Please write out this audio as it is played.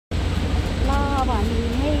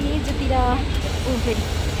फेरि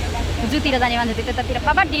जूतिर जाने मान्छे त्यतातिर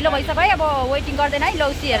बाबा ढिलो भइसक्यो है अब वेटिङ गर्दैन है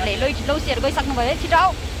लौसीहरूले लौसीहरू गइसक्नु भयो है छिटो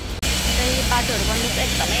आऊ बाटोहरू बन्नु चाहिँ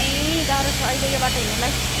एकदमै गाह्रो छ अहिले यो बाटो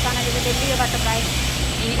हिँड्नुलाई सानाले चाहिँ डेली यो बाटो प्रायः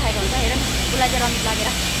हिँडिरहेको हुन्छ हेर न उसलाई चाहिँ रमित लागेर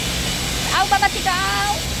आऊ बाबा छिटो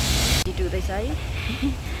आऊ छिटो हुँदैछ है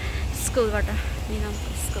स्कुलबाट निनामको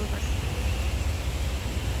स्कुलबाट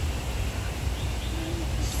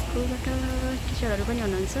टिचरहरू पनि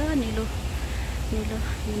हुनुहुन्छ निलो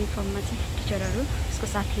युनिफर्ममा चाहिँ टिचरहरू उसको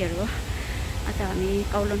साथीहरू हो आज हामी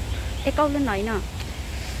कौलन होइन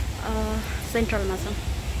सेन्ट्रलमा छौँ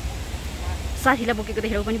साथीलाई बोकेको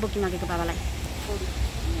देखेर पनि बोकी मागेको बाबालाई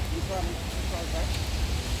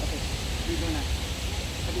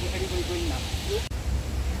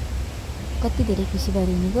कति धेरै खुसी भएर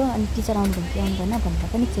हिँडेको अनि टिचर आउनुभयो कि आउँदैन भनेर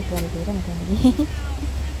पनि चेक गरेको हेर न त्यहाँनिर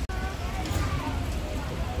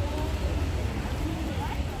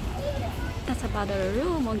बादरहरू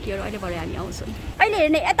मङ्कीहरू अहिले भरे हामी आउँछौँ अहिले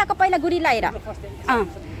हेर्ने यताको पहिला गुरिला हेर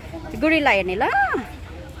गुरिला हेर्ने ल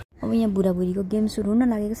अब यहाँ बुढाबुढीको गेम सुरु हुन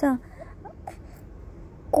लागेको छ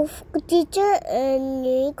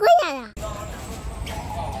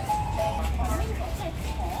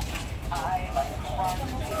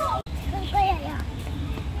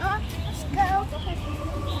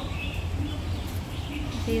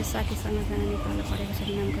यो साथीसँग जान नेपालमा पढेको छ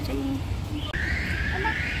नामको चाहिँ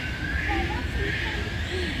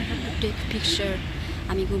टेक पिक्चर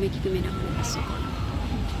हामी घुमेँ कि घुमेन यसो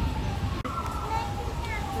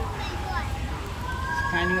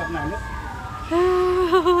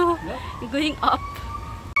गोइङ अप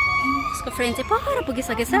उसको फ्रेन्ड चाहिँ पर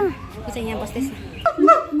पुगिसकेछ ऊ चाहिँ यहाँ बस्दैछ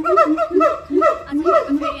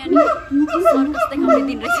सर्कस देखाउने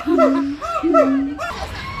दिन रहेछ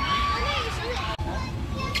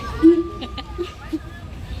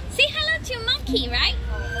Say hello to your monkey, right?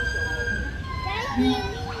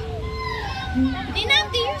 Dinam,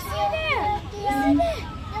 do you see that? Do you see that?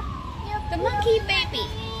 The monkey baby.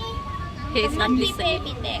 He's not monkey listening.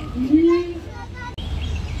 baby there.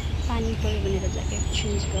 पानी पऱ्यो भनेर ज्याकेट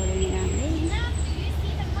चेन्ज गर्यो नि हामीले Dinam, do you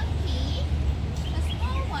see the monkey? The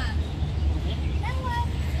small one. That one.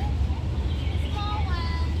 Small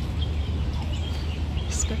one.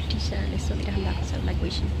 उसको टिचरले सोधिरहनु भएको छ उसलाई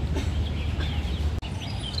क्वेसन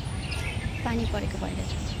पानी परेको भएर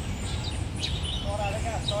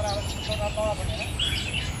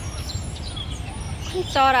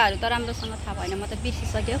चराहरू त राम्रोसँग थाहा भएन म त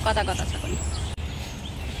बिर्सिसक्यो कता कता छ पनि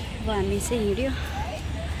अब हामी चाहिँ हिँड्यो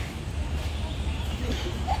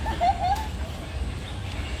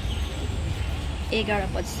 11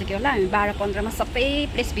 बजिसक्यो होला हामी 12:15 मा सबै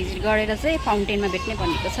प्लेस भिजिट गरेर चाहिँ फाउन्टेनमा भेट्ने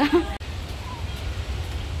भनेको छ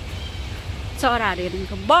चराहरू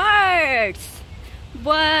हेर्नुको birds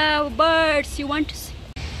wow birds you want to see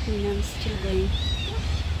I'm still going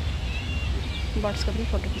बर्ड्सको पनि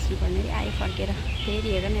फोटो खिच्नु पर्ने अरे आयो फर्केर फेरि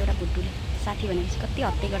हेर न एउटा भुट्टुले साथी भनेपछि कति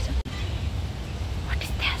हत्ते गर्छ व्हाट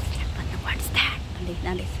इज दैट भन्नु व्हाट इज दैट भन्दै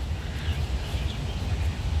जाँदैछ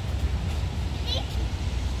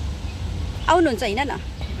आउनुहुन्छ हैन ल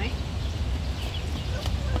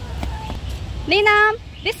निनाम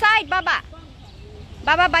दिस साइड बाबा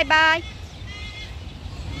बाबा बाई बाई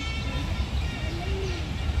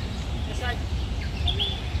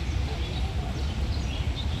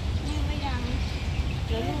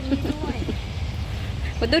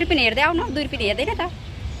दूरबीन हेर्दै आउनु दूरबीन हेर्दैन त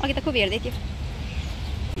अघि त खुब हेर्दै थियो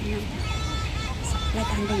सबलाई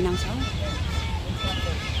तान्दै हिँडाउँछ हो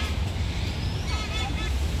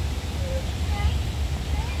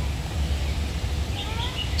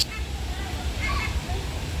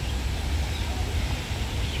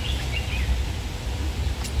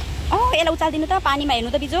यसलाई उचालिदिनु त पानीमा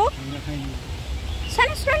हेर्नु त बिजो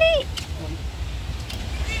सानोस्ट्रली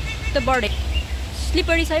त बर्ड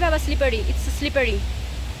स्लिपरी छ है बाबा स्लिपरी इट्स स्लिपरी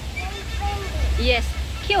यस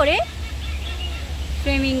के हो रे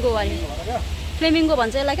फ्लेमिङ्गो अरे फ्लेमिङ्गो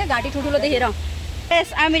भन्छ यसलाई क्या घाँटी ठुल्ठुलो देखेर यस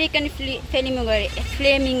अमेरिकन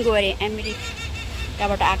फ्लेमिङ्गो अरे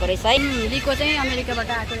अमेरिकाबाट आएको रहेछ है लिको चाहिँ अमेरिकाबाट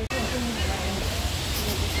आएको रहेछ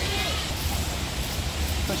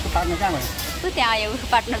त्यहाँ आयो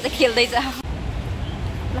पार्टनर चाहिँ खेल्दैछ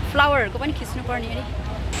ल फ्लावरहरूको पनि खिच्नु पर्ने अरे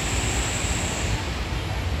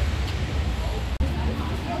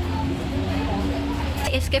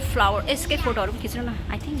यसकै फ्लावर यसकै फोटोहरू पनि खिच्नु न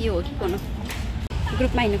आई थिङ्क यो हो कि कोन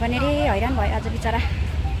ग्रुपमा हिँड्नुपर्ने अरे हैरान भयो आज बिचरा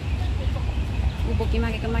ऊ बोकी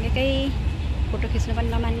मागेकै फोटो खिच्नु पनि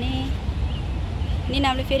नमान्ने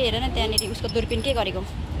निनामले फेरि हेर न त्यहाँनिर उसको दूरबीन के गरेको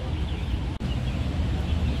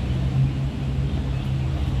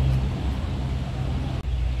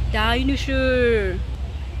dinosaur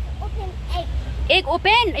Egg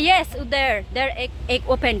open? Yes, there egg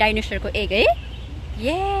open. Dinosaur ko egg, eh?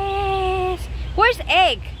 Yes. Where's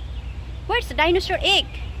egg? Where's the dinosaur egg?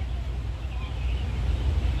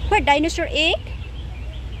 Where dinosaur egg?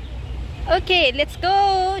 Okay, let's go.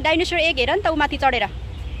 Dinosaur egg हेर नि त उ माथि चढेर.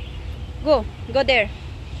 Go there.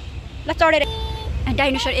 ल चढेर.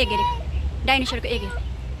 Dinosaur egg हेर. Dinosaur को egg.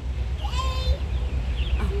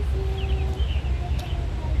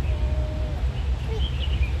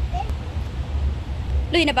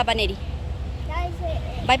 Luina Papa Neri.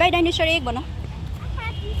 Bye bye dinosaur egg bano.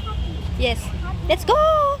 Yes. Let's go.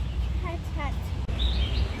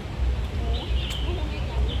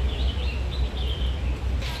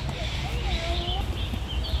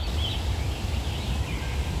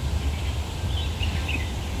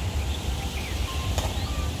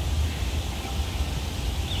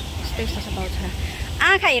 यस्तो छ बाउछरा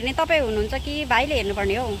आँखा हेर्ने तपाईँ हुनुहुन्छ कि भाइले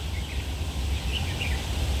हेर्नुपर्ने हो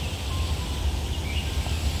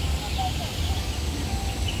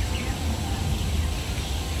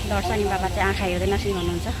दर्शनी बाबा चाहिँ आँखा हेर्दैनस् नि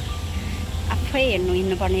भन्नुहुन्छ आफै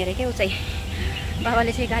हिँड्नुपर्ने अरे के उ चाहिँ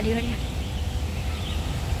बाबाले चाहिँ गाली गरे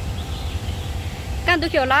कहाँ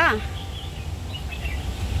दुख्यो होला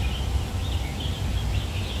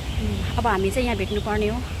अब हामी चाहिँ यहाँ भेट्नुपर्ने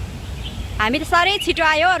हो हामी त साह्रै छिटो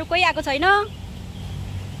आयो अरू कोही आएको छैन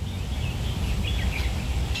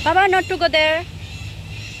बाबा नट टु गो देयर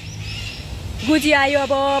गुजी आयो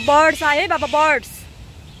अब बर्ड्स आयो है बाबा बर्ड्स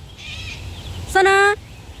सना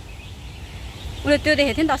उसले त्यो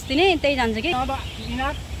देखेको थियो नि त अस्ति नै त्यही जान्छ कि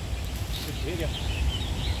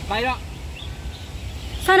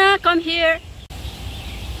सना कम हियर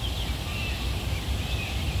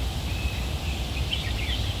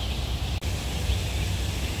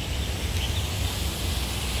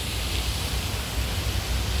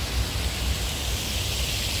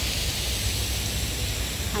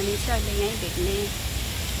हामी चाहिँ अहिले यहीँ भेट्ने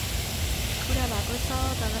कुरा भएको छ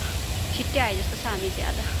तर छिट्टै आए जस्तो छ हामी चाहिँ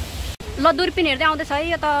आज ल दूरबीन हेर्दै आउँदैछ है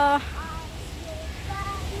यो त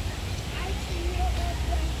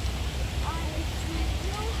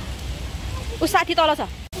उ साथी तल छ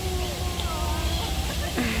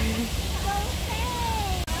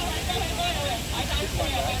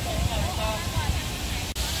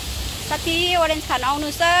साथी ओरेन्ज खान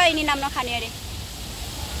आउनुहोस् है यिनी नाम नखाने अरे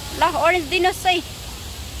ल ओरेन्ज दिनुहोस् है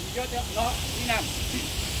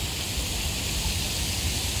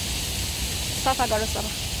सफा गरोस् अब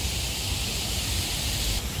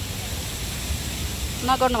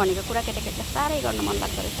नगर्नु भनेको कुरा केटाकेटीलाई साह्रै गर्नु मन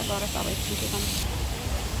लाग्दो रहेछ गरोस् अब एकछिन के गर्नु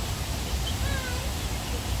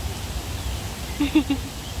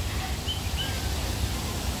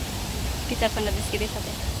टिचरसँग जिस्किँदैछ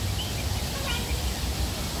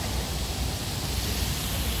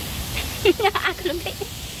त्यहाँ आँखलुङ्गै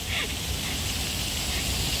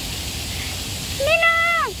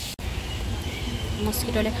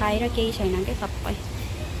मस्किटोले खाएर केही छैन के सबै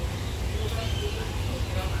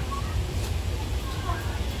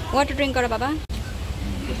वाटर ड्रिङ्क गर बाबा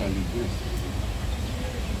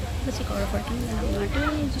पछि घर फर्किनु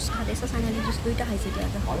जुस खाँदैछ सानाले जुस दुईवटा खाइसक्यो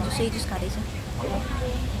आज जुसै जुस खाँदैछ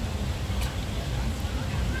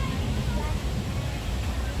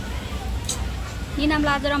यी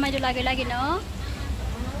नामलाई आज रमाइलो लाग्यो लागेन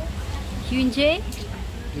You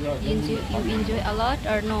enjoy a lot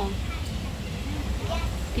or no?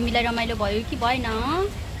 तिमीलाई रमाइलो भयो कि भएन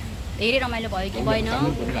धेरै रमाइलो भयो कि भएन म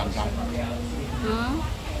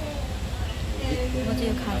चाहिँ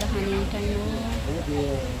यो खाजा खाने टाइम हो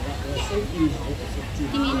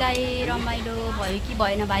तिमीलाई रमाइलो भयो कि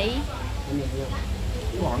भएन भाइ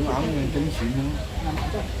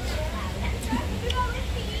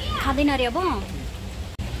खाँदैन अरे अब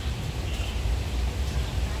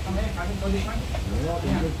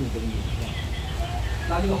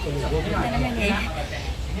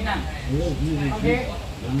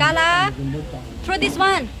Kala, throw this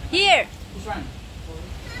one here.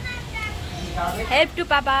 Help to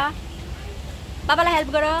Papa. Papa la help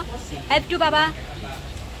garo. Help to Papa.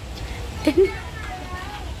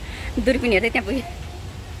 दूरबीन हेर्दै त्यहाँ पुगे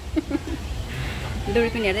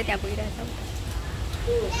दूरबीन हेर्दै त्यहाँ पुगिरहेछ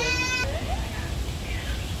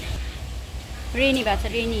रेनी भएको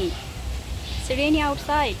छ रेनी It's rainy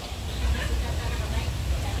outside.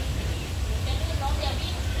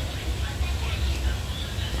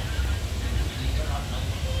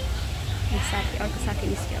 साथी अर्को साथी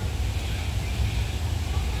निस्क्यो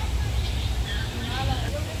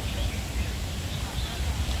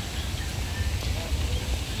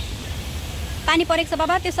पानी परेको छ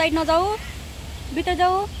बाबा त्यो साइड नजाऊ भित्र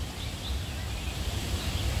जाऊ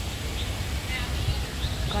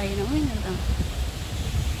गएन हो यिनीहरू त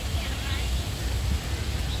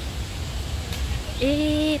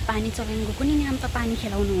ए पानी चलाउनु गएको नि नाम त पानी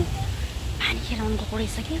खेलाउनु गएको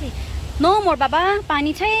रहेछ कि नो मोर बाबा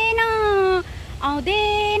पानी छैन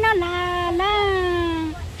आउँदैन लाला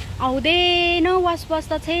आउँदैन वास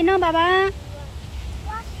त छैन बाबा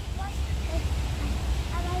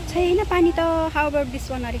छैन पानी त हाउ अबाउट दिस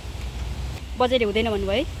वान अरे बजेले हुँदैन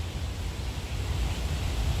भन्नुभयो है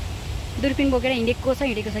दुर्पिन बोकेर हिँडेको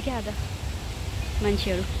छ क्या आज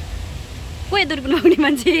मान्छेहरू कोही दुर्पिन बोक्ने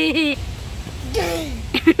मान्छे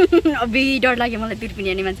अबि डर लाग्यो मलाई दुर्पिन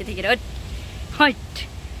हेर्ने मान्छे देखेर हट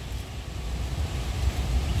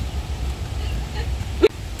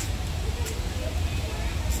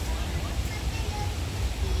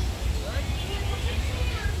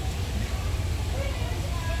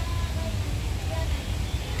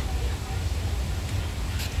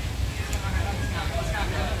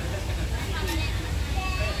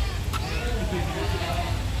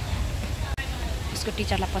उसको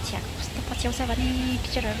टिचरलाई पछ्याएको कस्तो पछ्याउँछ भने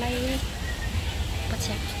टिचरहरूलाई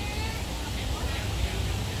पछ्याएको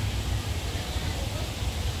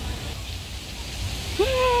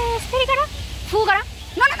फेरि गर फु गर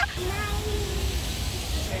न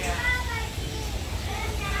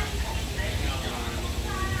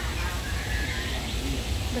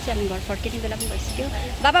बसी हामी घर फर्किने बेला पनि भइसक्यो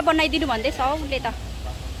बाबा बनाइदिनु भन्दैछ हौ उसले त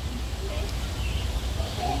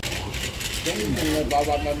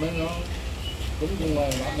cũng nhưng mà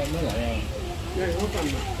bạn mình nó lại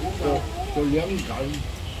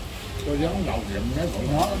tôi dám đậu điểm nó còn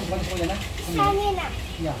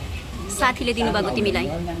nó साथीले दिनुभएको तिमीलाई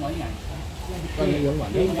cái này giống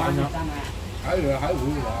bạn nó hãy rồi hãy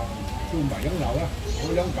vui là chung bài giống nào đó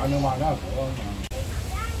tôi giống bạn mà đó của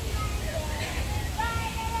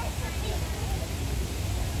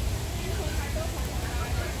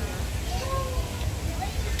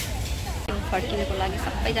फर्किनको लागि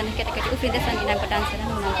सबैजना केटाकेटी उफ्रिँदैछ निनाको dance हेर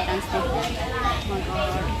मुनाको dance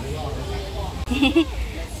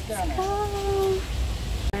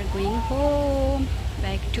going home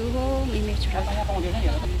back to home image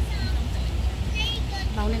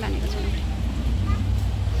लाउनै लानेको छु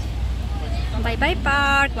बाई बाई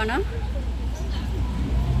पार्क भन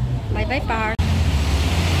बाई बाई पार्क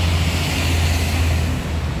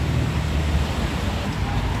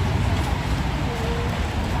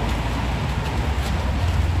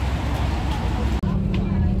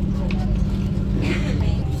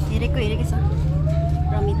हेरेकै छ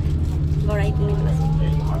रमित गराइ पुग्ने बेला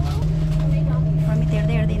रमित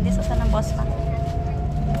हेर्दै हिँड्दैछ सानो बसमा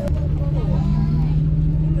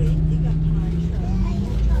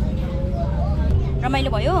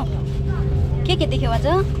रमाइलो भयो के देख्यो आज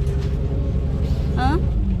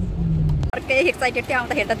अर्कै एक्साइटेड थियो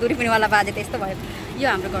आउँदा हेर्दा दुर्पिनवाला बाजे त यस्तो भयो यो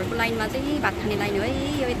हाम्रो घरको लाइनमा चाहिँ भात खाने लाइन हो है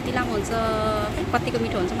यो यति लामो हुन्छ कतिको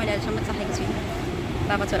मिठो हुन्छ मैले अहिलेसम्म चाखेको छुइनँ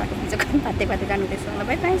बाबा छोराको बिचको भाते जानुहुँदैछ ल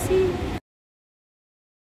बाई बाई